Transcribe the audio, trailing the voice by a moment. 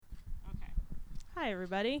Hi,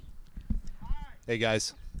 everybody. Hey,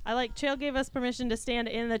 guys. Chael gave us permission to stand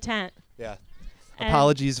in the tent. Yeah. And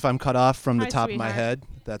Apologies if I'm cut off from the Hi, top of my sweetheart. head.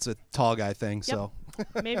 That's a tall guy thing, Yep. so.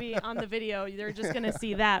 Maybe on the video, they're just going to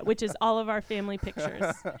see that, which is all of our family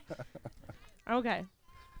pictures. Okay.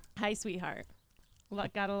 Hi, sweetheart.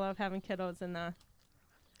 Gotta love having kiddos in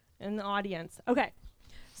the audience. Okay.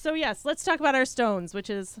 So, yes, let's talk about our stones,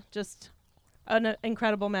 which is just an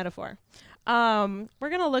incredible metaphor. We're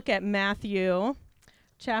going to look at Matthew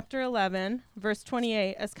chapter 11, verse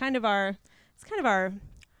 28 as kind of our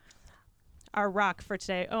rock for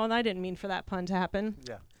today. Oh, and I didn't mean for that pun to happen.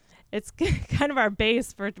 Yeah. It's kind of our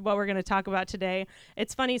base for what we're going to talk about today.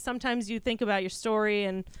 It's funny, sometimes you think about your story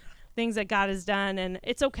and things that God has done, and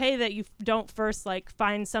it's okay that you don't first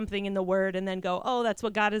find something in the Word and then go, oh, that's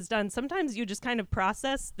what God has done. Sometimes you just kind of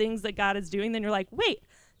process things that God is doing, then you're like, wait,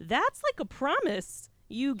 that's like a promise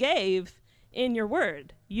you gave in your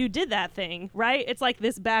Word. You did that thing, right? It's like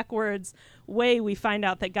this backwards way we find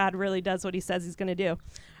out that God really does what he says he's going to do.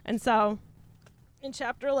 And so in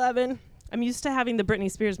chapter 11, I'm used to having the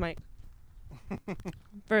Britney Spears mic.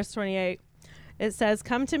 Verse 28, it says,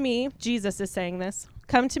 come to me, Jesus is saying this,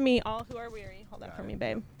 come to me, all who are weary. Hold that for me,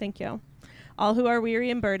 babe. Thank you. All who are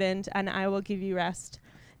weary and burdened, and I will give you rest.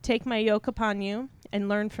 Take my yoke upon you and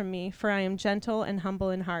learn from me, for I am gentle and humble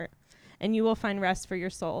in heart, and you will find rest for your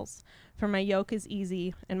souls. For my yoke is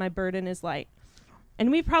easy and my burden is light.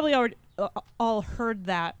 And we've probably already all heard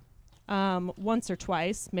that once or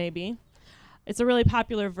twice, maybe. It's a really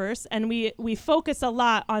popular verse, and we focus a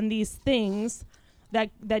lot on these things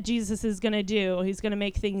that Jesus is going to do. He's going to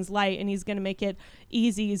make things light, and he's going to make it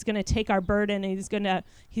easy. He's going to take our burden, and he's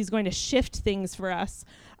going to shift things for us.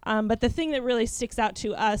 But the thing that really sticks out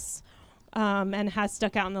to us and has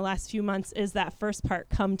stuck out in the last few months is that first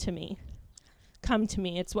part, come to me. Come to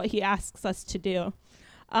me. It's what he asks us to do.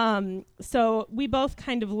 So we both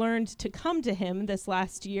kind of learned to come to him this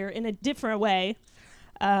last year in a different way.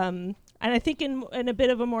 And I think in a bit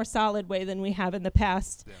of a more solid way than we have in the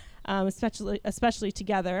past, especially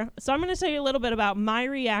together. So I'm going to tell you a little bit about my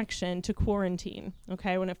reaction to quarantine,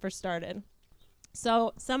 okay, when it first started.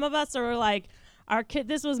 So some of us are like,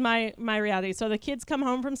 this was my reality. So the kids come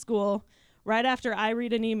home from school right after I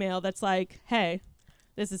read an email that's like, hey,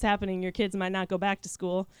 this is happening. Your kids might not go back to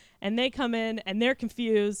school. And they come in and they're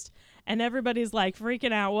confused. And everybody's like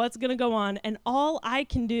freaking out. What's going to go on? And all I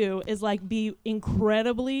can do is be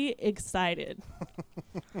incredibly excited,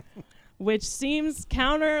 which seems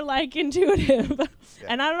counterintuitive. Yeah.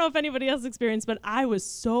 And I don't know if anybody else experienced, but I was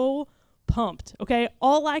so pumped. Okay.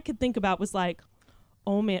 All I could think about was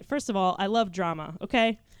oh man, first of all, I love drama.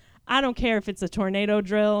 Okay. I don't care if it's a tornado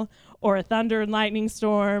drill or a thunder and lightning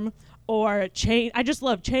storm or change. I just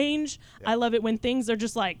love change. Yeah. I love it when things are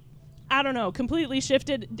just I don't know, completely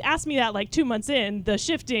shifted. Ask me that 2 months in, the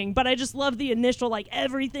shifting, but I just love the initial,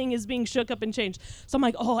 everything is being shook up and changed. So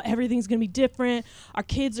I'm oh, everything's going to be different. Our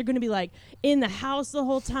kids are going to be in the house the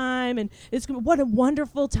whole time. And what a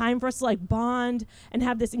wonderful time for us to bond and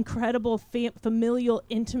have this incredible familial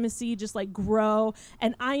intimacy just grow.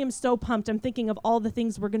 And I am so pumped. I'm thinking of all the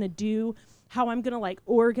things we're going to do, how I'm going to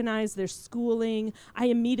organize their schooling. I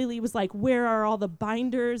immediately was where are all the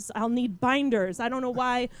binders? I'll need binders. I don't know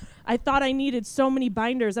why I thought I needed so many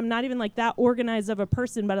binders. I'm not even that organized of a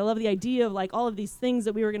person, but I love the idea of all of these things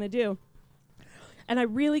that we were going to do. And I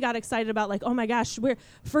really got excited about oh my gosh,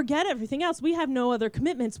 forget everything else. We have no other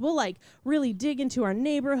commitments. We'll really dig into our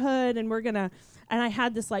neighborhood, and and I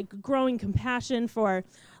had this growing compassion for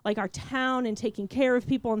our town and taking care of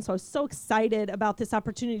people. And so I was so excited about this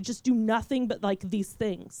opportunity to just do nothing but these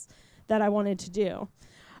things that I wanted to do.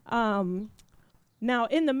 Now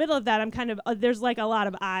in the middle of that, I'm kind of, there's a lot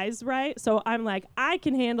of eyes, right? So I'm I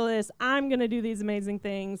can handle this. I'm going to do these amazing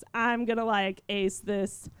things. I'm going to ace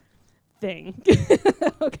this thing.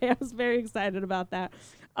 Okay. I was very excited about that.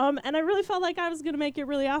 And I really felt I was going to make it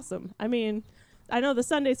really awesome. I mean, I know the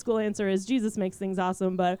Sunday school answer is Jesus makes things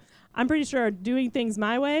awesome, but I'm pretty sure doing things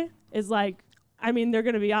my way is they're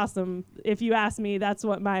going to be awesome. If you ask me, that's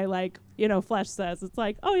what my flesh says. It's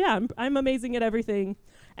oh yeah, I'm amazing at everything,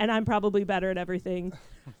 and I'm probably better at everything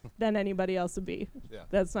than anybody else would be. Yeah.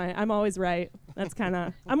 That's fine. I'm always right. That's kind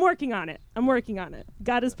of, I'm working on it.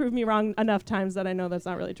 God has proved me wrong enough times that I know that's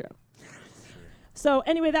not really true. So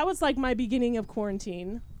anyway, that was my beginning of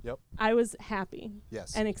quarantine. Yep. I was happy.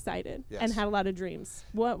 Yes. And excited. Yes. And had a lot of dreams.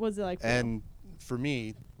 What was it like for you? And for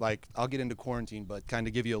me, I'll get into quarantine, but kind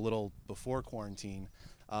of give you a little before quarantine.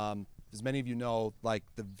 As many of you know,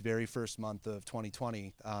 the very first month of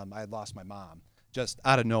 2020, I had lost my mom just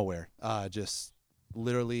out of nowhere, just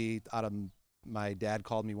literally out of my dad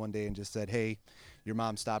called me one day and just said, hey, your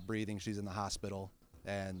mom stopped breathing. She's in the hospital.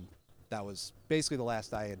 And that was basically the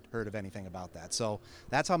last I had heard of anything about that. So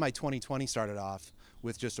that's how my 2020 started off,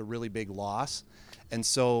 with just a really big loss. And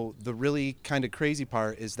so the really kind of crazy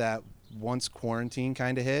part is that once quarantine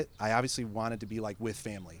kind of hit, I obviously wanted to be like with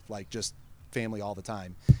family, like just family all the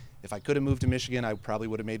time. If I could have moved to Michigan, I probably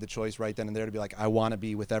would have made the choice right then and there to be like, I want to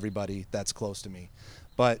be with everybody that's close to me.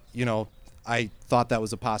 But, you know, I thought that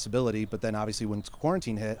was a possibility. But then obviously when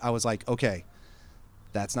quarantine hit, I was like, okay,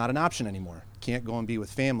 that's not an option anymore. Can't go and be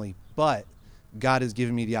with family. But God has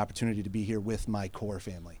given me the opportunity to be here with my core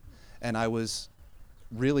family. And I was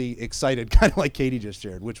really excited, kind of like Katie just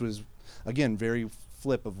shared, which was, again, very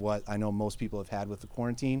flip of what I know most people have had with the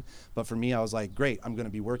quarantine. But for me, I was like, great, I'm going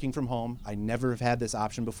to be working from home. I never have had this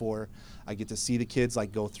option before. I get to see the kids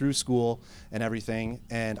like go through school and everything.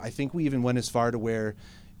 And I think we even went as far to where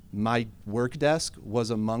my work desk was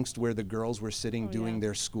amongst where the girls were sitting doing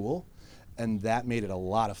their school. And that made it a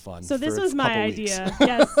lot of fun. So this was my idea.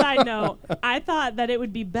 Yes, side note. I thought that it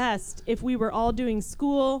would be best if we were all doing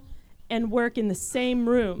school and work in the same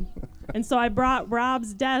room. And so I brought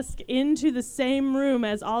Rob's desk into the same room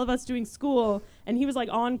as all of us doing school, and he was like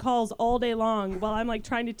on calls all day long while I'm like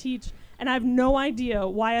trying to teach. And I have no idea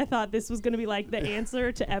why I thought this was going to be like the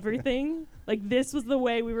answer to everything. Like this was the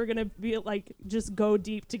way we were going to be like just go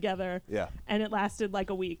deep together. Yeah. And it lasted like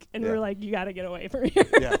a week. And we were like, you got to get away from here.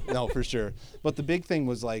 Yeah, no, for sure. But the big thing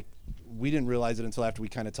was like, we didn't realize it until after we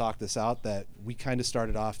kind of talked this out that we kind of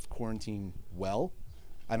started off quarantine well.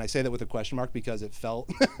 And I say that with a question mark because it felt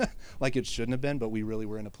like it shouldn't have been, but we really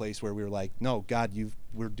were in a place where we were like, no, God,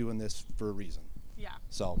 we're doing this for a reason. Yeah.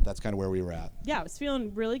 So that's kind of where we were at. Yeah, I was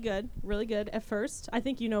feeling really good at first. I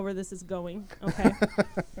think you know where this is going. Okay.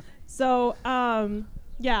 So,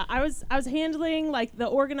 yeah, I was handling like the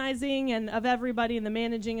organizing and of everybody and the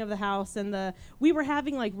managing of the house, and we were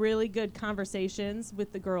having like really good conversations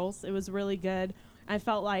with the girls. It was really good. I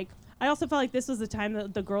also felt like this was the time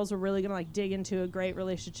that the girls were really gonna like dig into a great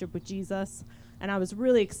relationship with Jesus, and I was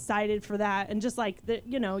really excited for that. And just like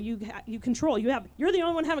you control. You're the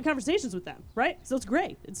only one having conversations with them, right? So it's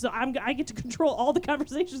great. So I get to control all the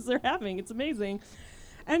conversations they're having. It's amazing.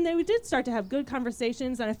 And then we did start to have good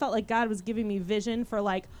conversations, and I felt like God was giving me vision for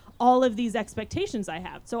like all of these expectations I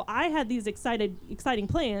have. So I had these exciting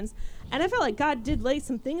plans, and I felt like God did lay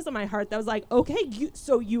some things on my heart that was like, okay,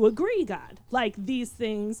 so you agree, God. Like these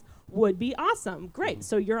things would be awesome. Great.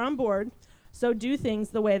 So you're on board. So do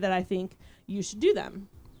things the way that I think you should do them.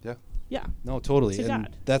 Yeah. Yeah. No, totally. To and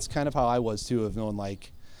God. That's kind of how I was too, of knowing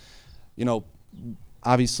like,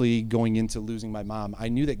 obviously going into losing my mom, I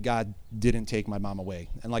knew that God didn't take my mom away.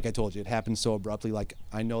 And like I told you, it happened so abruptly. Like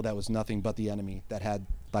I know that was nothing but the enemy that had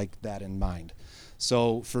like that in mind.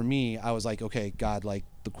 So for me, I was like, okay, God, like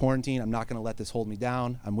the quarantine, I'm not going to let this hold me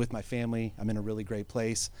down. I'm with my family. I'm in a really great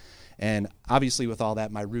place. And obviously with all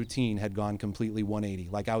that, my routine had gone completely 180.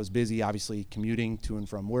 Like I was busy, obviously commuting to and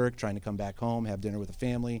from work, trying to come back home, have dinner with the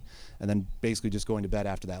family, and then basically just going to bed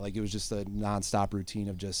after that. Like it was just a nonstop routine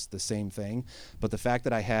of just the same thing. But the fact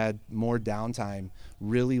that I had more downtime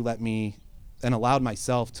really let me and allowed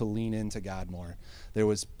myself to lean into God more. There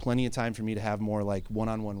was plenty of time for me to have more like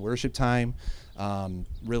one-on-one worship time,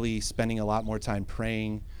 really spending a lot more time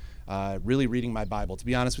praying, really reading my Bible. To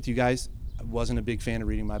be honest with you guys, I wasn't a big fan of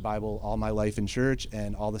reading my Bible all my life in church,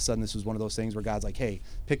 and all of a sudden this was one of those things where God's like, hey,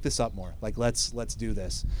 pick this up more. Like let's do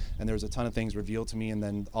this. And there was a ton of things revealed to me. And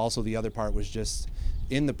then also the other part was just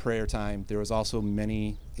in the prayer time, there was also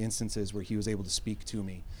many instances where he was able to speak to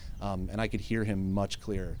me, and I could hear him much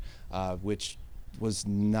clearer, which was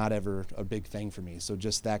not ever a big thing for me. So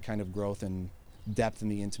just that kind of growth and depth in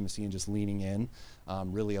the intimacy and just leaning in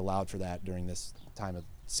really allowed for that during this time of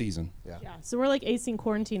season. Yeah. So we're like acing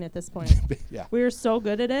quarantine at this point. Yeah. We were so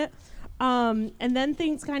good at it. And then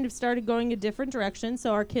things kind of started going a different direction.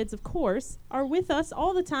 So our kids, of course, are with us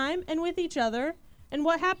all the time and with each other. And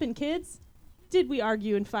what happened, kids? Did we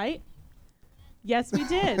argue and fight? Yes, we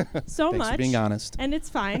did. So Thanks much. for being honest. And it's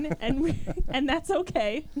fine. And and that's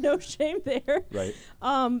okay. No shame there. Right.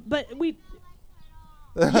 But we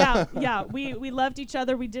we loved each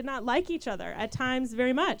other. We did not like each other at times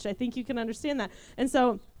very much. I think you can understand that. And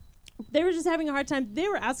so they were just having a hard time. They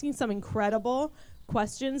were asking some incredible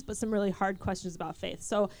questions, but some really hard questions about faith.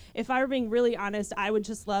 So if I were being really honest, I would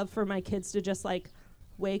just love for my kids to just like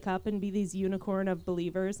wake up and be these unicorn of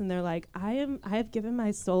believers. And they're like, I have given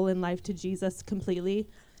my soul and life to Jesus completely.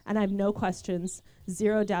 And I have no questions,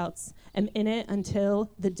 zero doubts. I'm in it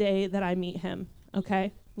until the day that I meet him.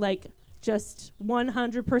 Okay? Like, just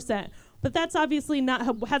 100%. But that's obviously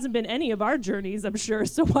hasn't been any of our journeys, I'm sure.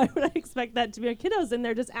 So why would I expect that to be our kiddos? And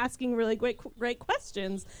they're just asking really great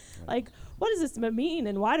questions. Right. Like, what does this mean?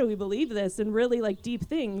 And why do we believe this? And really like deep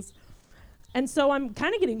things. And so I'm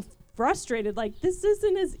kind of getting frustrated. Like, this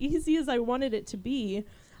isn't as easy as I wanted it to be.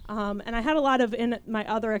 And I had a lot of, in my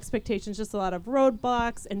other expectations, just a lot of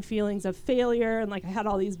roadblocks and feelings of failure. And like, I had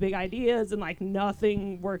all these big ideas and like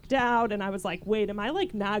nothing worked out. And I was like, wait, am I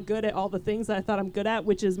like not good at all the things that I thought I'm good at,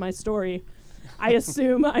 which is my story. I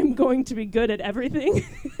assume I'm going to be good at everything.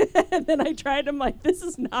 And then I tried, I'm like, this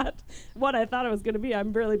is not what I thought I was going to be.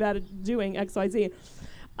 I'm really bad at doing X, Y, Z.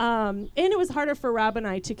 And it was harder for Rob and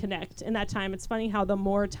I to connect in that time. It's funny how the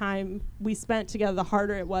more time we spent together, the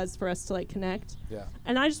harder it was for us to like connect. Yeah.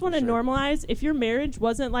 And I just want to normalize, if your marriage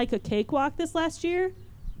wasn't like a cakewalk this last year,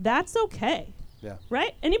 that's okay. Yeah.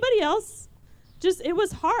 Right? Anybody else? Just, it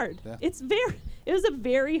was hard. Yeah. It was a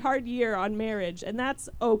very hard year on marriage, and that's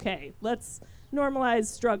okay. Let's normalize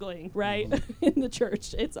struggling, right? In the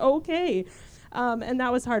church. It's okay. And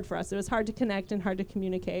that was hard for us. It was hard to connect and hard to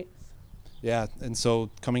communicate. Yeah, and so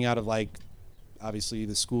coming out of like obviously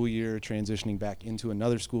the school year, transitioning back into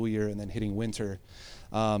another school year, and then hitting winter,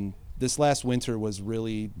 this last winter was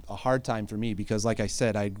really a hard time for me because, like I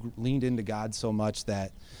said, I leaned into God so much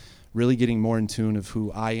that really getting more in tune of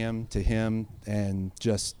who I am to Him and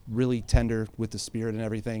just really tender with the Spirit and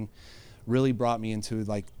everything really brought me into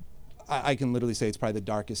like, I can literally say it's probably the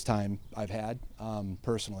darkest time I've had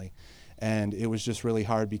personally. And it was just really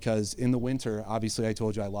hard because in the winter, obviously I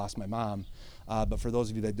told you I lost my mom. But for those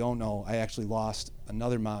of you that don't know, I actually lost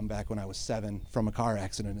another mom back when I was 7 from a car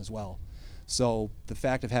accident as well. So the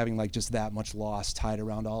fact of having like just that much loss tied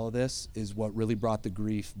around all of this is what really brought the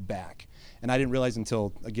grief back. And I didn't realize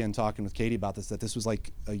until, again, talking with Katie about this, that this was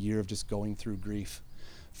like a year of just going through grief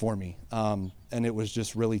for me. And it was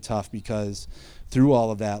just really tough because through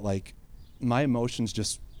all of that, like my emotions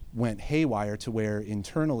just went haywire to where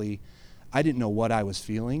internally I didn't know what I was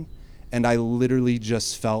feeling, and I literally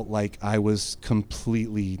just felt like I was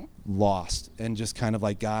completely lost and just kind of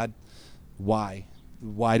like, God, why?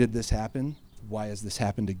 Why did this happen? Why has this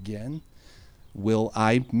happened again? Will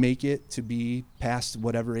I make it to be past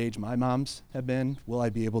whatever age my moms have been? Will I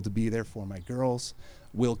be able to be there for my girls?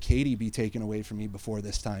 Will Katie be taken away from me before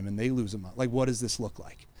this time and they lose a mom? Like, what does this look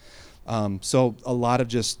like? So a lot of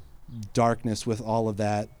just darkness with all of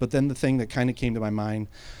that. But then the thing that kind of came to my mind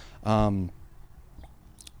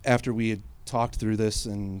after we had talked through this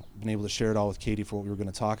and been able to share it all with Katie for what we were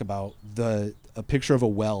going to talk about, a picture of a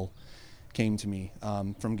well came to me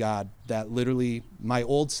from God that literally my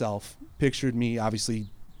old self pictured me obviously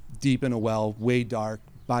deep in a well, way dark,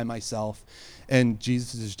 by myself, and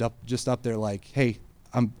Jesus is just up there like, hey,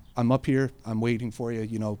 I'm up here, I'm waiting for you,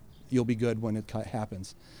 you know, you'll be good when it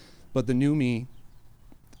happens. But the new me,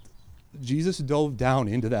 Jesus dove down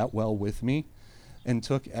into that well with me and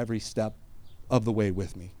took every step of the way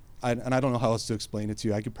with me. And I don't know how else to explain it to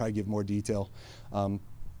you. I could probably give more detail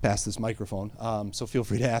past this microphone, so feel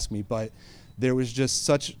free to ask me. But there was just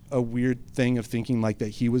such a weird thing of thinking like that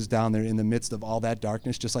he was down there in the midst of all that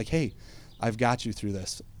darkness, just like, hey, I've got you through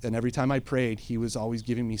this. And every time I prayed, he was always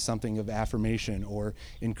giving me something of affirmation or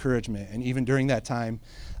encouragement. And even during that time,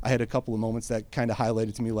 I had a couple of moments that kind of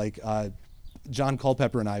highlighted to me, like John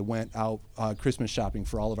Culpepper and I went out Christmas shopping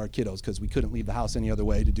for all of our kiddos because we couldn't leave the house any other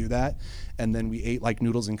way to do that. And then we ate like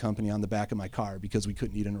Noodles and Company on the back of my car because we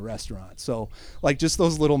couldn't eat in a restaurant. So like just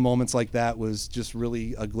those little moments like that was just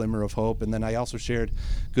really a glimmer of hope. And then I also shared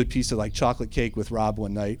a good piece of like chocolate cake with Rob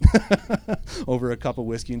one night over a cup of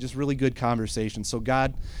whiskey and just really good conversation. So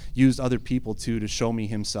God used other people too to show me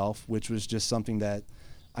himself, which was just something that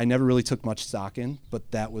I never really took much stock in, but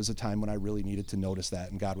that was a time when I really needed to notice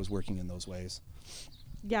that, and God was working in those ways.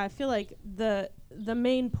 Yeah, I feel like the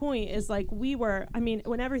main point is like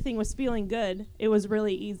when everything was feeling good, it was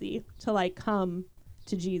really easy to like come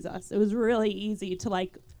to Jesus. It was really easy to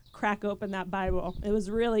like crack open that Bible. It was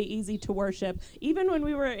really easy to worship. Even when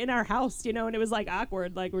we were in our house, you know, and it was like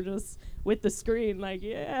awkward, like we're just with the screen, like,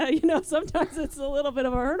 yeah, you know, sometimes it's a little bit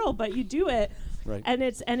of a hurdle, but you do it. Right. And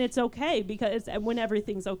it's okay because when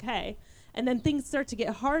everything's okay. And then things start to get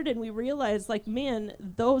hard and we realize like, man,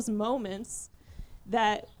 those moments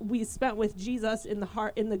that we spent with Jesus in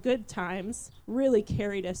the good times really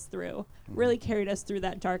carried us through,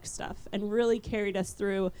 that dark stuff, and really carried us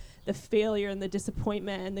through the failure and the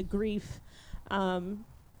disappointment and the grief. And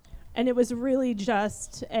it was really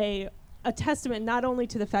just a testament not only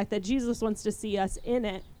to the fact that Jesus wants to see us in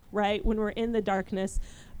it, right, when we're in the darkness,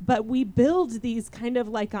 but we build these kind of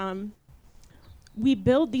like, we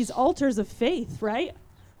build these altars of faith, right,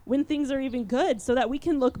 when things are even good, so that we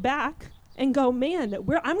can look back and go, man,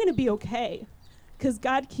 I'm going to be okay because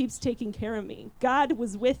God keeps taking care of me. God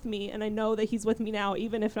was with me, and I know that he's with me now,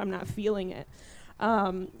 even if I'm not feeling it.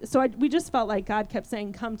 So we just felt like God kept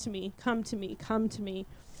saying, come to me, come to me, come to me.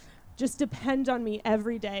 Just depend on me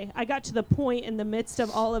every day. I got to the point in the midst of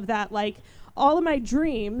all of that, like all of my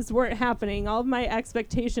dreams weren't happening. All of my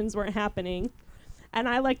expectations weren't happening. And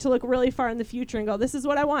I like to look really far in the future and go, this is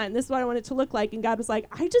what I want. And this is what I want it to look like. And God was like,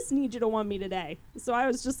 I just need you to want me today. So I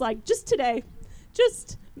was just like, just today.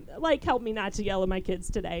 Just like help me not to yell at my kids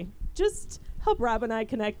today. Just help Rob and I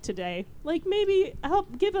connect today. Like maybe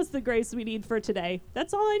help give us the grace we need for today.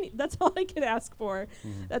 That's all I need. That's all I can ask for.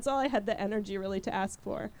 Mm-hmm. That's all I had the energy really to ask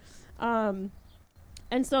for. And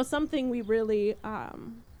so something we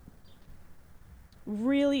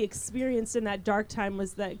really experienced in that dark time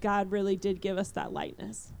was that God really did give us that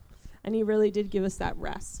lightness, and he really did give us that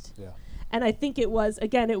rest. Yeah. And I think it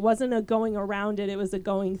wasn't a going around it, it was a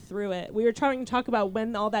going through it. We were trying to talk about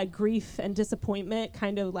when all that grief and disappointment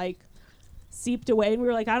kind of like seeped away, and we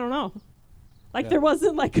were like, I don't know. Like there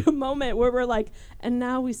wasn't like a moment where we're like, and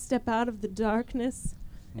now we step out of the darkness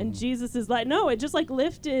and Jesus is like, no, it just like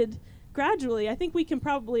lifted gradually. I think we can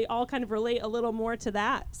probably all kind of relate a little more to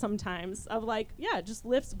that sometimes of like, yeah, it just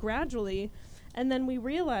lifts gradually. And then we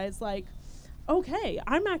realize like, okay,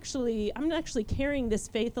 I'm actually carrying this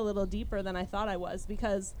faith a little deeper than I thought I was,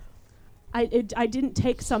 because I didn't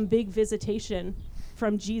take some big visitation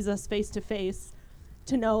from Jesus face to face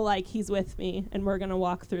to know like he's with me and we're going to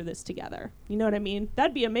walk through this together. You know what I mean?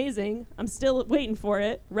 That'd be amazing. I'm still waiting for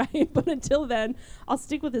it, right? But until then, I'll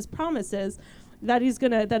stick with his promises that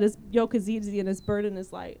that his yoke is easy and his burden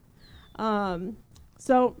is light.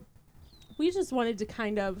 So we just wanted to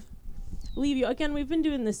kind of leave you. Again, we've been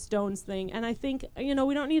doing this stones thing, and I think, we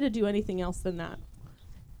don't need to do anything else than that.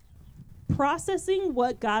 Processing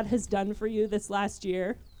what God has done for you this last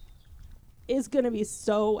year is going to be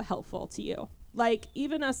so helpful to you. Like,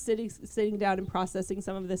 even us sitting down and processing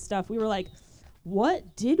some of this stuff, we were like,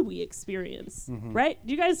 what did we experience, right?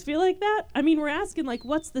 Do you guys feel like that? I mean, we're asking, like,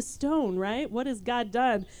 what's the stone, right? What has God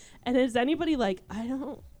done? And is anybody like, I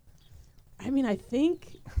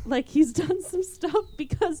think, like, he's done some stuff,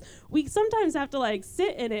 because we sometimes have to, like,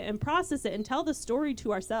 sit in it and process it and tell the story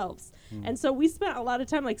to ourselves. And so we spent a lot of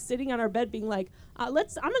time, like, sitting on our bed being like, I'm going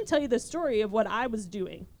to tell you the story of what I was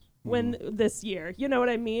doing when this year, you know what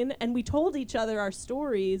I mean? And we told each other our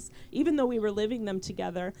stories, even though we were living them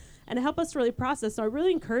together, and it helped us really process. So I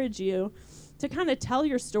really encourage you to kind of tell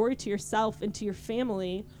your story to yourself and to your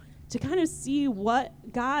family, to kind of see what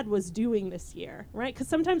God was doing this year, right? Because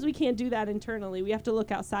sometimes we can't do that internally. We have to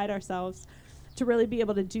look outside ourselves to really be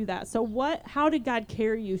able to do that. So how did God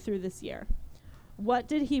carry you through this year? What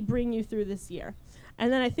did he bring you through this year?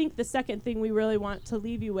 And then I think the second thing we really want to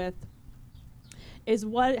leave you with is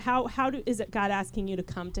is it God asking you to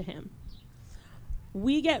come to him?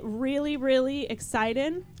 We get really, really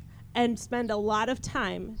excited and spend a lot of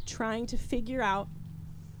time trying to figure out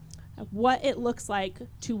what it looks like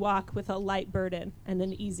to walk with a light burden and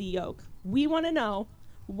an easy yoke. We want to know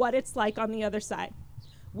what it's like on the other side.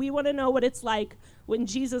 We want to know what it's like when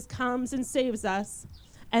Jesus comes and saves us,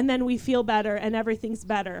 and then we feel better and everything's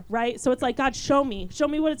better, right? So it's like, God, show me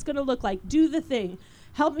what it's going to look like. Do the thing.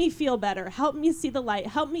 Help me feel better. Help me see the light.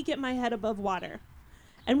 Help me get my head above water.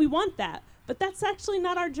 And we want that. But that's actually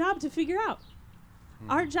not our job to figure out.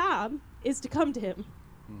 Our job is to come to him.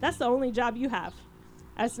 That's the only job you have.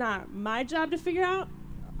 That's not my job to figure out.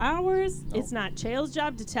 Ours. Nope. It's not Chael's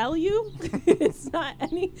job to tell you. It's not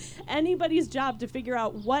anybody's job to figure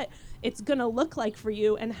out what it's going to look like for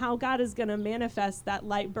you and how God is going to manifest that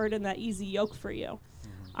light burden, that easy yoke for you.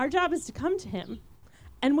 Our job is to come to him.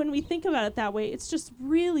 And when we think about it that way, it's just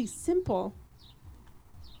really simple.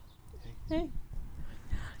 Hey.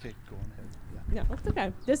 Okay, go on ahead. Yeah, that's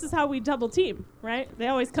okay. This is how we double team, right? They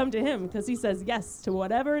always come to him because he says yes to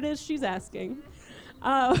whatever it is she's asking.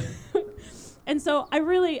 And so I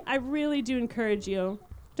really do encourage you.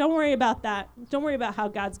 Don't worry about that. Don't worry about how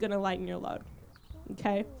God's going to lighten your load.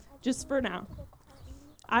 Okay? Just for now.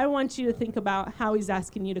 I want you to think about how he's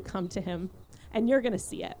asking you to come to him, and you're going to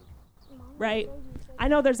see it. Right? I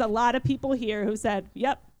know there's a lot of people here who said,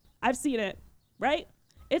 yep, I've seen it, right?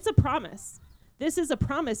 It's a promise. This is a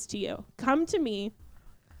promise to you. Come to me,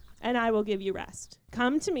 and I will give you rest.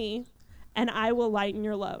 Come to me, and I will lighten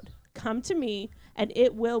your load. Come to me, and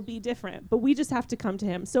it will be different. But we just have to come to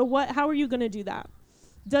him. So how are you going to do that?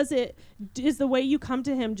 Is the way you come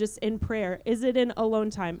to him just in prayer? Is it in alone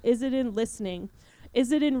time? Is it in listening?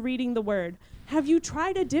 Is it in reading the word? Have you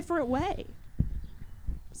tried a different way?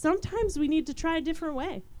 Sometimes we need to try a different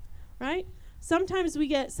way, right? Sometimes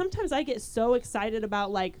I get so excited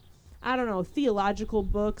about like I don't know, theological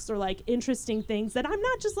books or like interesting things, that I'm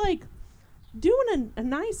not just like doing a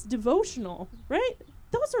nice devotional, right?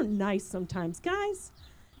 Those are nice sometimes, guys.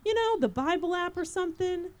 You know, the Bible app or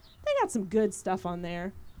something, they got some good stuff on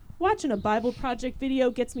there. Watching a Bible Project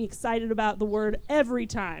video gets me excited about the word every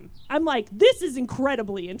time. I'm like, this is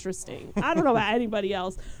incredibly interesting. I don't know about anybody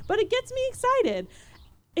else, but it gets me excited.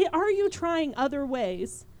 Are you trying other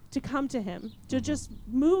ways to come to him, to just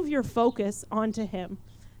move your focus onto him,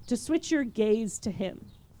 to switch your gaze to him,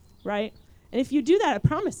 right? And if you do that, I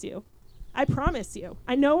promise you,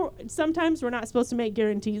 I know sometimes we're not supposed to make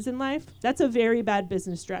guarantees in life. That's a very bad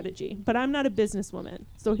business strategy, but I'm not a businesswoman.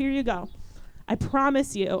 So here you go. I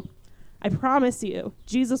promise you,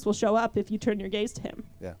 Jesus will show up if you turn your gaze to him.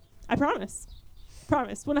 Yeah. I promise,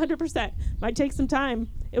 100%. Might take some time.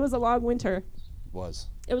 It was a long winter.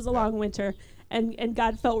 It was a long winter, and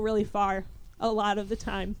God felt really far a lot of the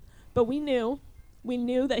time. But we knew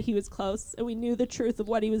that he was close, and we knew the truth of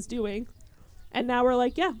what he was doing. And now we're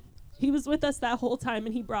like, yeah, he was with us that whole time,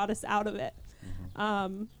 and he brought us out of it.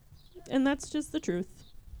 And that's just the truth.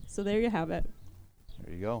 So there you have it.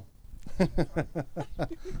 There you go.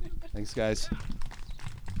 Thanks, guys.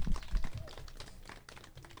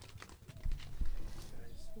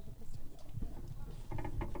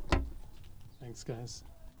 Thanks, guys.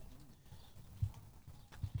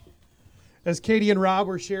 As Katie and Rob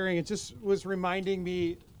were sharing, it just was reminding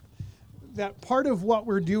me that part of what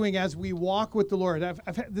we're doing as we walk with the Lord,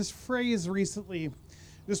 I've had this phrase recently,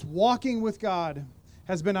 this walking with God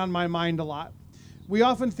has been on my mind a lot. We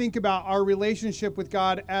often think about our relationship with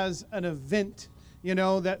God as an event, you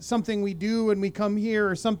know, that something we do when we come here,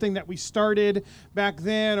 or something that we started back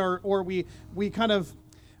then, or we kind of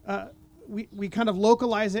we kind of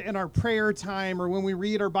localize it in our prayer time or when we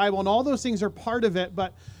read our Bible, and all those things are part of it.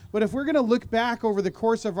 But if we're going to look back over the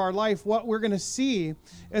course of our life, what we're going to see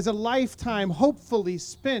is a lifetime, hopefully,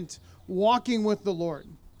 spent walking with the Lord.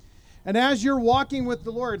 And as you're walking with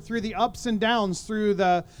the Lord through the ups and downs, through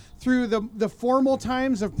the formal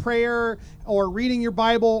times of prayer or reading your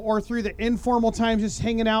Bible, or through the informal times just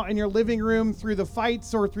hanging out in your living room, through the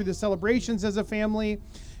fights or through the celebrations as a family,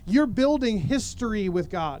 you're building history with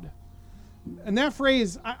God. And that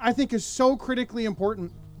phrase, I think, is so critically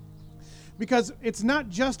important, because it's not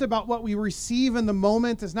just about what we receive in the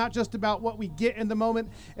moment. It's not just about what we get in the moment.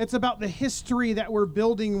 It's about the history that we're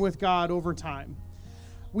building with God over time.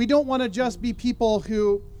 We don't want to just be people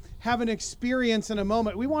who have an experience in a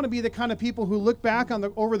moment. We want to be the kind of people who look back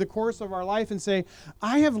over the course of our life and say,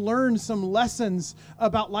 I have learned some lessons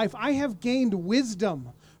about life. I have gained wisdom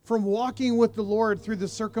from walking with the Lord through the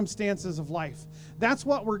circumstances of life. That's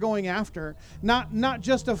what we're going after. Not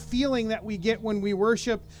just a feeling that we get when we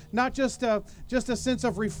worship, not just a sense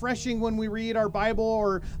of refreshing when we read our Bible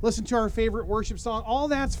or listen to our favorite worship song. All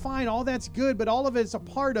that's fine, all that's good, but all of it's a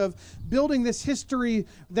part of building this history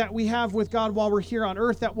that we have with God while we're here on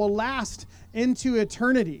earth that will last into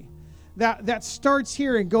eternity. That starts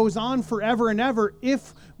here and goes on forever and ever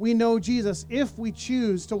if we know Jesus, if we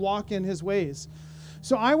choose to walk in his ways.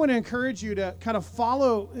 So I want to encourage you to kind of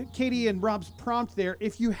follow Katie and Rob's prompt there.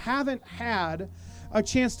 If you haven't had a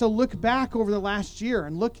chance to look back over the last year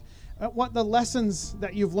and look at what the lessons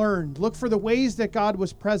that you've learned, look for the ways that God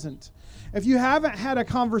was present. If you haven't had a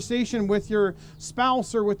conversation with your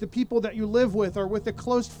spouse or with the people that you live with or with a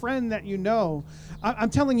close friend that you know, I'm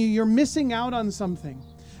telling you, you're missing out on something.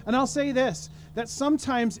 And I'll say this, that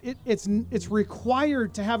sometimes it's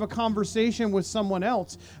required to have a conversation with someone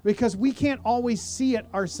else because we can't always see it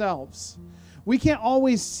ourselves. We can't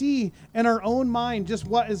always see in our own mind just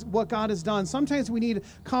what God has done. Sometimes we need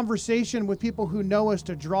conversation with people who know us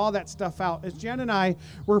to draw that stuff out. As Jen and I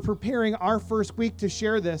were preparing our first week to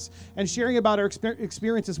share this and sharing about our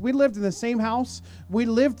experiences, we lived in the same house. We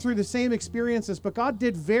lived through the same experiences, but God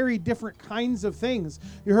did very different kinds of things.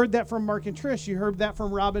 You heard that from Mark and Trish. You heard that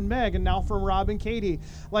from Rob and Meg, and now from Rob and Katie.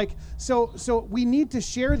 So we need to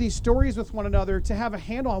share these stories with one another to have a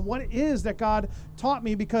handle on what it is that God taught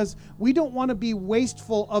me, because we don't want to be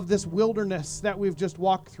wasteful of this wilderness that we've just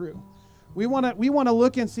walked through. We want to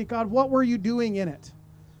look and see, God, what were you doing in it?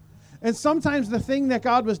 And sometimes the thing that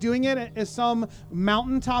God was doing in it is some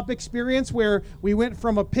mountaintop experience where we went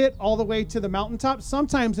from a pit all the way to the mountaintop.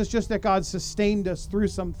 Sometimes it's just that God sustained us through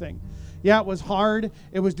something. Yeah, it was hard.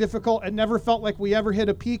 It was difficult. It never felt like we ever hit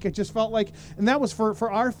a peak. It just felt like, and that was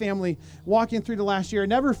for our family walking through the last year. It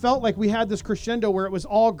never felt like we had this crescendo where it was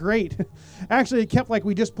all great. Actually, it kept like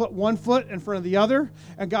we just put one foot in front of the other,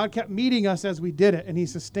 and God kept meeting us as we did it, and he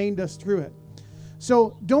sustained us through it.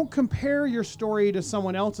 So don't compare your story to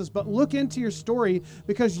someone else's, but look into your story,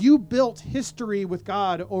 because you built history with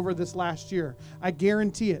God over this last year. I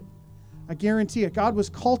guarantee it. I guarantee it. God was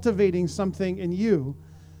cultivating something in you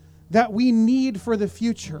that we need for the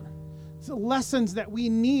future. It's lessons that we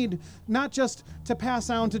need, not just to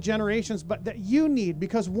pass on to generations, but that you need.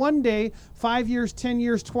 Because one day, 5 years, 10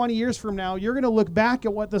 years, 20 years from now, you're going to look back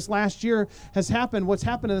at what this last year has happened, what's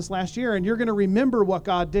happened in this last year, and you're going to remember what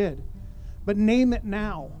God did. But name it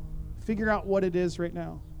now. Figure out what it is right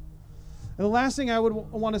now. And the last thing I would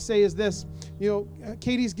want to say is this.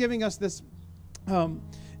 Katie's giving us this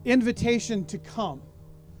invitation to come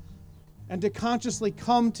and to consciously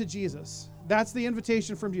come to Jesus. That's the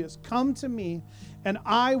invitation from Jesus. Come to me and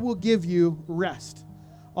I will give you rest.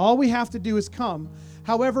 All we have to do is come.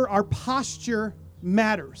 However, our posture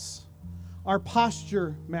matters. Our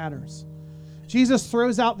posture matters. Jesus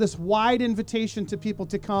throws out this wide invitation to people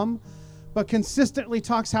to come, but consistently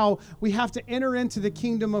talks how we have to enter into the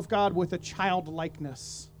kingdom of God with a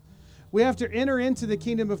childlikeness. We have to enter into the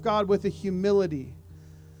kingdom of God with a humility.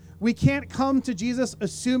 We can't come to Jesus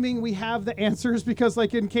assuming we have the answers, because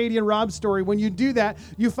like in Katie and Rob's story, when you do that,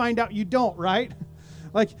 you find out you don't, right?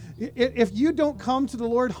 Like if you don't come to the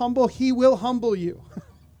Lord humble, he will humble you.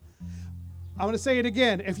 I'm going to say it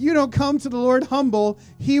again. If you don't come to the Lord humble,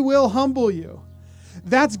 he will humble you.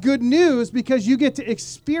 That's good news, because you get to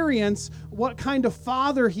experience what kind of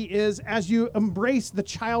father he is as you embrace the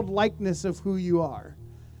childlikeness of who you are.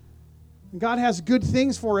 God has good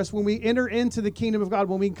things for us when we enter into the kingdom of God,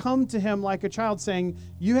 when we come to him like a child saying,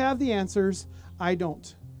 you have the answers, I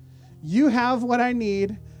don't. You have what I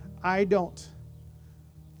need, I don't.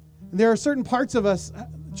 There are certain parts of us,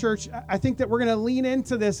 church, I think that we're going to lean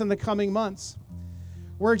into this in the coming months,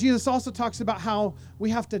 where Jesus also talks about how we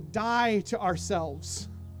have to die to ourselves.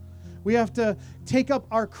 We have to take up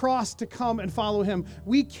our cross to come and follow him.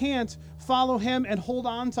 We can't follow him and hold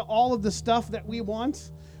on to all of the stuff that we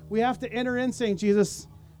want. We have to enter in saying, Jesus,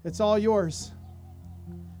 it's all yours.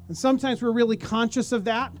 And sometimes we're really conscious of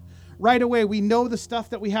that. Right away, we know the stuff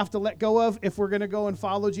that we have to let go of if we're going to go and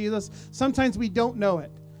follow Jesus. Sometimes we don't know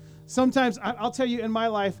it. Sometimes, I'll tell you, in my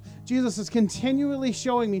life, Jesus is continually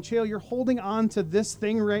showing me, Chael, you're holding on to this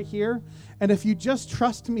thing right here. And if you just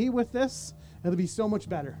trust me with this, it'll be so much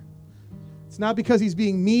better. It's not because he's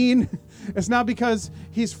being mean. It's not because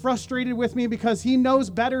he's frustrated with me, because he knows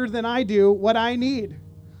better than I do what I need.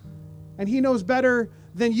 And he knows better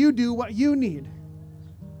than you do what you need.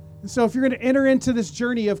 And so if you're going to enter into this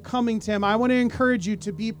journey of coming to him, I want to encourage you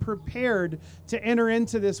to be prepared to enter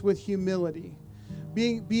into this with humility.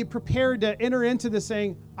 Be prepared to enter into this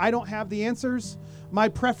saying, I don't have the answers. My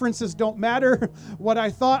preferences don't matter. What I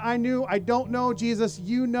thought I knew, I don't know. Jesus,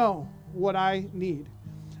 you know what I need.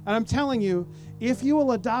 And I'm telling you, if you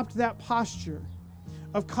will adopt that posture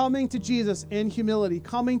of coming to Jesus in humility,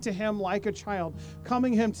 coming to him like a child,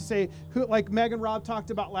 coming to him to say, like Meg and Rob talked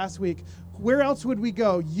about last week, where else would we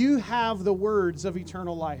go? You have the words of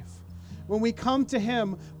eternal life. When we come to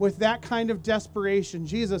him with that kind of desperation,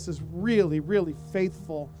 Jesus is really, really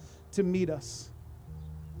faithful to meet us.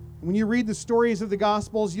 When you read the stories of the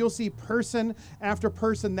Gospels, you'll see person after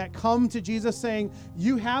person that come to Jesus saying,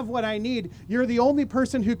 you have what I need. You're the only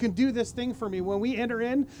person who can do this thing for me. When we enter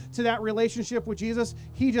into that relationship with Jesus,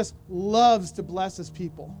 he just loves to bless his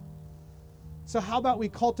people. So how about we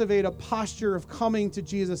cultivate a posture of coming to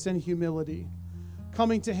Jesus in humility?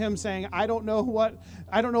 Coming to him saying, I don't know what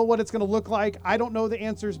it's going to look like. I don't know the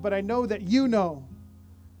answers, but I know that you know.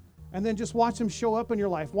 And then just watch him show up in your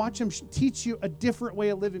life. Watch him teach you a different way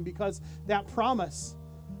of living, because that promise,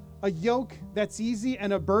 a yoke that's easy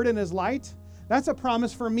and a burden is light, that's a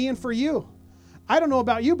promise for me and for you. I don't know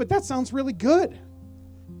about you, but that sounds really good.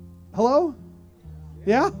 Hello?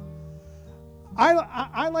 Yeah?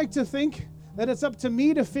 I like to think that it's up to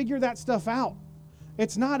me to figure that stuff out.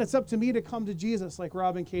 It's not. It's up to me to come to Jesus, like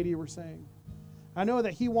Rob and Katie were saying. I know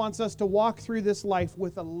that he wants us to walk through this life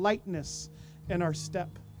with a lightness in our step.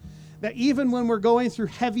 That even when we're going through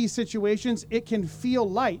heavy situations, it can feel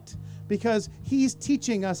light because he's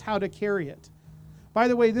teaching us how to carry it. By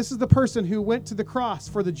the way, this is the person who went to the cross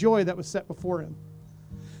for the joy that was set before him.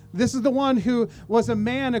 This is the one who was a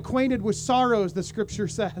man acquainted with sorrows, the scripture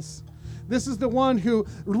says. This is the one who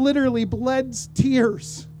literally bled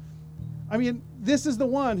tears. I mean, this is the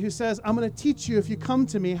one who says, I'm going to teach you, if you come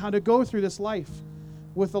to me, how to go through this life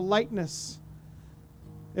with a lightness,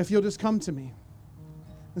 if you'll just come to me.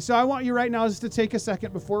 And so I want you right now just to take a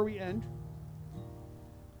second before we end.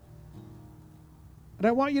 And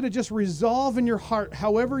I want you to just resolve in your heart,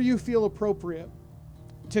 however you feel appropriate,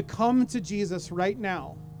 to come to Jesus right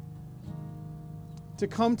now. To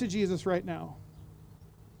come to Jesus right now.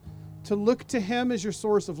 To look to him as your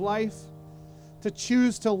source of life. To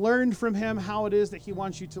choose to learn from him how it is that he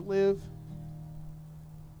wants you to live.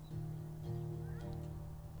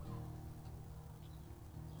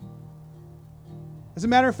 As a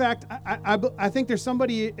matter of fact, I think there's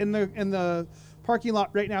somebody in the parking lot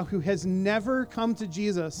right now who has never come to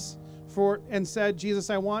Jesus and said, Jesus,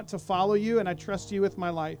 I want to follow you and I trust you with my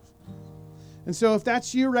life. And so if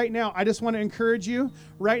that's you right now, I just want to encourage you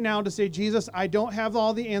right now to say, Jesus, I don't have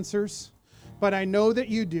all the answers, but I know that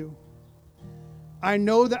you do. I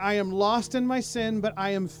know that I am lost in my sin, but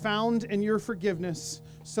I am found in your forgiveness.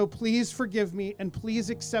 So please forgive me and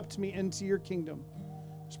please accept me into your kingdom.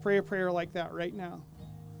 Just pray a prayer like that right now.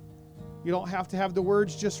 You don't have to have the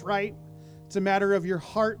words just right. It's a matter of your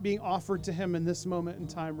heart being offered to him in this moment in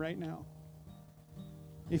time right now.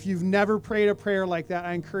 If you've never prayed a prayer like that,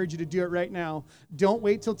 I encourage you to do it right now. Don't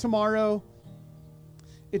wait till tomorrow.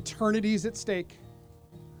 Eternity's at stake.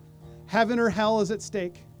 Heaven or hell is at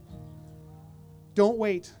stake. Don't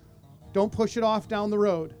wait. Don't push it off down the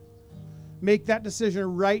road. Make that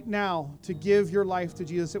decision right now to give your life to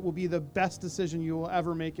Jesus. It will be the best decision you will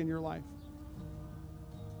ever make in your life.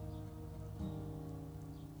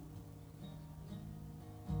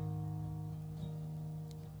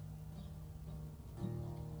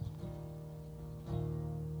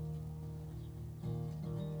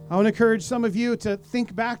 I want to encourage some of you to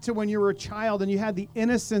think back to when you were a child and you had the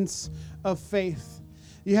innocence of faith.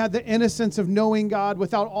 You had the innocence of knowing God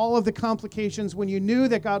without all of the complications, when you knew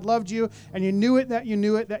that God loved you and you knew it, that you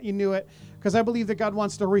knew it, that you knew it. Because I believe that God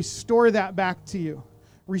wants to restore that back to you.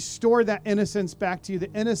 Restore that innocence back to you.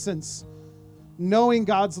 The innocence, knowing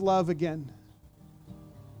God's love again.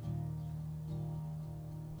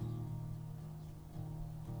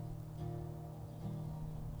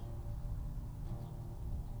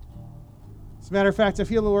 As a matter of fact, I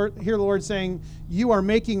hear the Lord saying, you are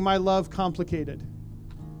making my love complicated.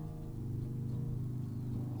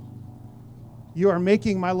 You are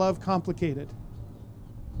making my love complicated.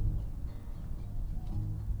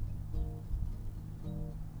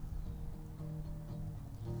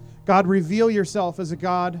 God, reveal yourself as a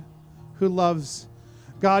God who loves.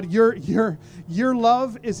 God, your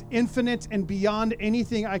love is infinite and beyond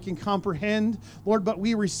anything I can comprehend, Lord, but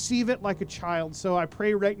we receive it like a child. So I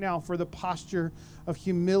pray right now for the posture of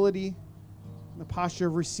humility, the posture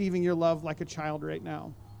of receiving your love like a child right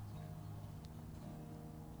now.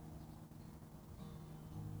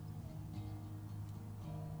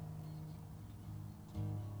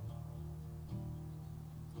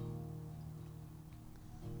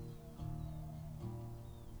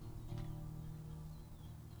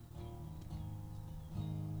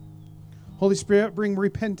 Holy Spirit, bring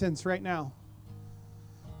repentance right now.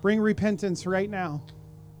 Bring repentance right now.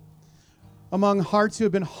 Among hearts who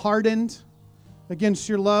have been hardened against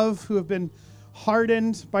your love, who have been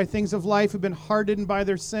hardened by things of life, who have been hardened by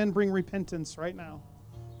their sin, bring repentance right now.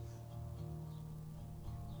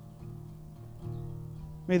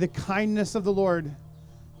 May the kindness of the Lord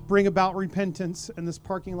bring about repentance in this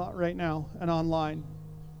parking lot right now and online.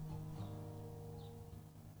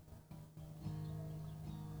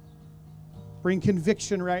 Bring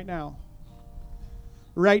conviction right now.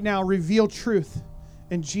 Right now, reveal truth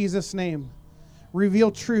in Jesus' name.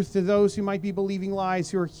 Reveal truth to those who might be believing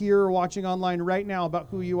lies, who are here or watching online right now about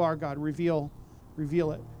who you are, God. Reveal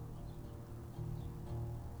it.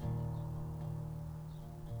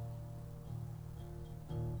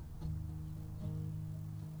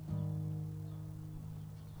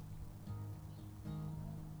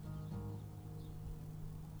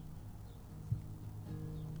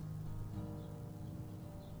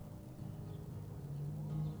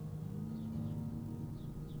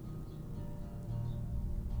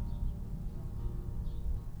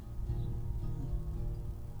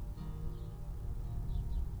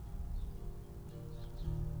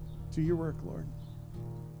 Do your work, Lord.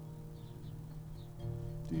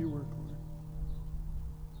 Do your work, Lord.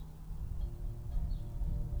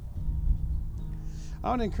 I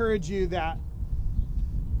want to encourage you that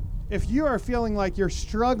if you are feeling like you're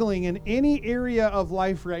struggling in any area of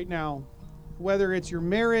life right now, whether it's your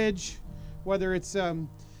marriage, whether it's some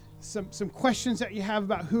questions that you have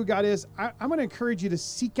about who God is, I'm going to encourage you to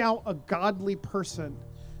seek out a godly person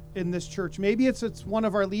in this church. Maybe it's one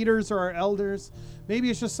of our leaders or our elders. Maybe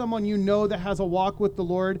it's just someone you know that has a walk with the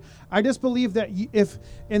Lord. I just believe that if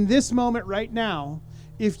in this moment right now,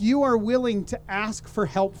 if you are willing to ask for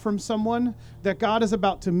help from someone, that God is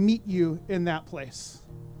about to meet you in that place.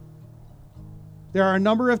 There are a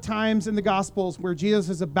number of times in the Gospels where Jesus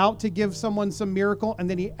is about to give someone some miracle, and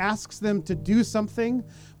then he asks them to do something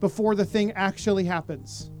before the thing actually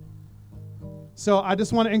happens. So I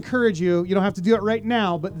just want to encourage you, you don't have to do it right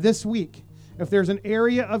now, but this week, If there's an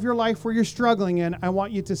area of your life where you're struggling in, I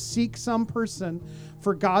want you to seek some person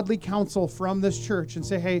for godly counsel from this church and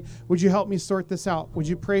say, hey, would you help me sort this out? Would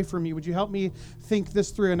you pray for me? Would you help me think this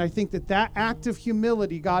through? And I think that act of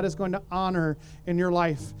humility God is going to honor in your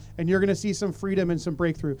life, and you're going to see some freedom and some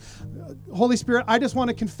breakthrough. Holy Spirit, I just want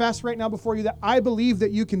to confess right now before you that I believe that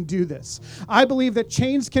you can do this. I believe that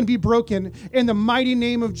chains can be broken in the mighty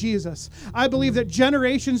name of Jesus. I believe that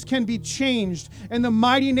generations can be changed in the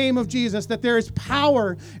mighty name of Jesus, that there is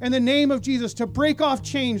power in the name of Jesus to break off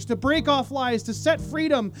chains, to break off lies, to set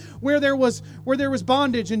freedom where there was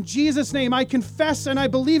bondage. In Jesus' name, I confess and I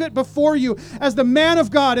believe it before you as the man of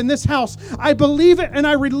God in this house. I believe it and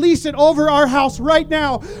I release it over our house right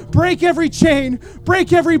now. Break every chain,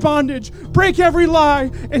 break every bondage, break every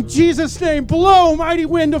lie. In Jesus' name, blow, mighty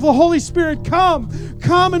wind of the Holy Spirit. Come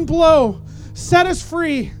and blow. Set us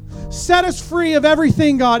free. Set us free of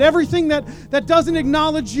everything, God. Everything that doesn't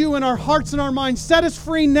acknowledge you in our hearts and our minds. Set us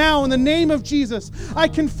free now in the name of Jesus. I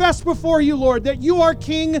confess before you, Lord, that you are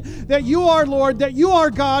King, that you are Lord, that you are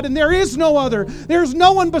God, and there is no other. There's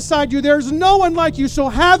no one beside you. There's no one like you. So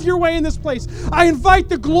have your way in this place. I invite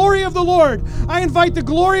the glory of the Lord. I invite the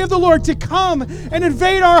glory of the Lord to come and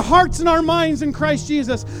invade our hearts and our minds in Christ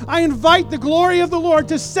Jesus. I invite the glory of the Lord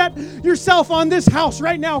to set yourself on this house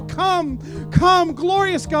right now. Come,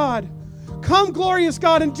 glorious God. Come, glorious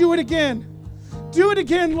God, and do it again. Do it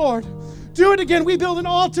again, Lord. Do it again. We build an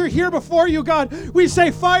altar here before you, God. We say,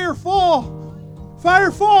 fire fall. Fire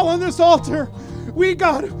fall on this altar.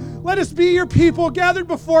 God, let us be your people gathered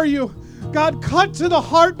before you. God, cut to the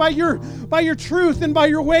heart by your truth and by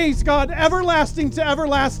your ways, God, everlasting to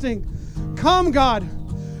everlasting. Come, God.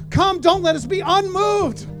 Come, don't let us be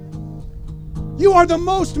unmoved. You are the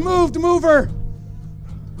most moved mover.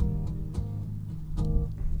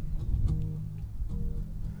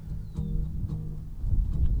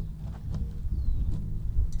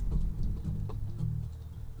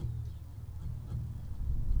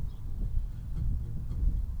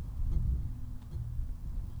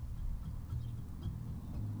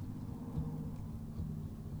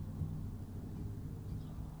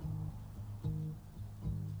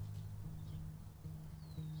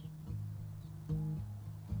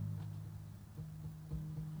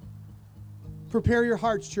 Prepare your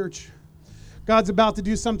hearts, church. God's about to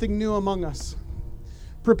do something new among us.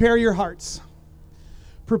 Prepare your hearts.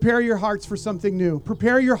 Prepare your hearts for something new.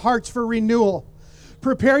 Prepare your hearts for renewal.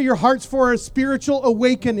 Prepare your hearts for a spiritual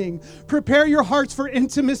awakening. Prepare your hearts for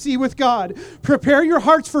intimacy with God. Prepare your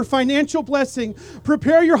hearts for financial blessing.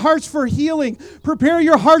 Prepare your hearts for healing. Prepare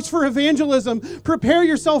your hearts for evangelism. Prepare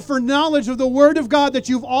yourself for knowledge of the Word of God that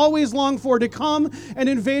you've always longed for to come and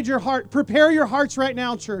invade your heart. Prepare your hearts right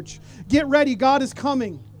now, church. Get ready. God is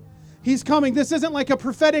coming. He's coming. This isn't like a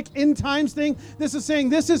prophetic end times thing. This is saying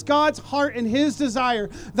this is God's heart and His desire.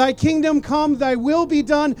 Thy kingdom come, thy will be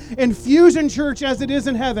done in Fusion Church as it is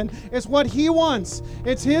in heaven. It's what He wants.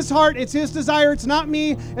 It's His heart. It's His desire. It's not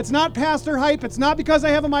me. It's not pastor hype. It's not because I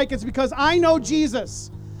have a mic. It's because I know Jesus.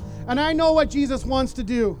 And I know what Jesus wants to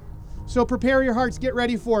do. So prepare your hearts. Get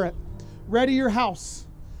ready for it. Ready your house.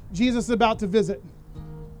 Jesus is about to visit.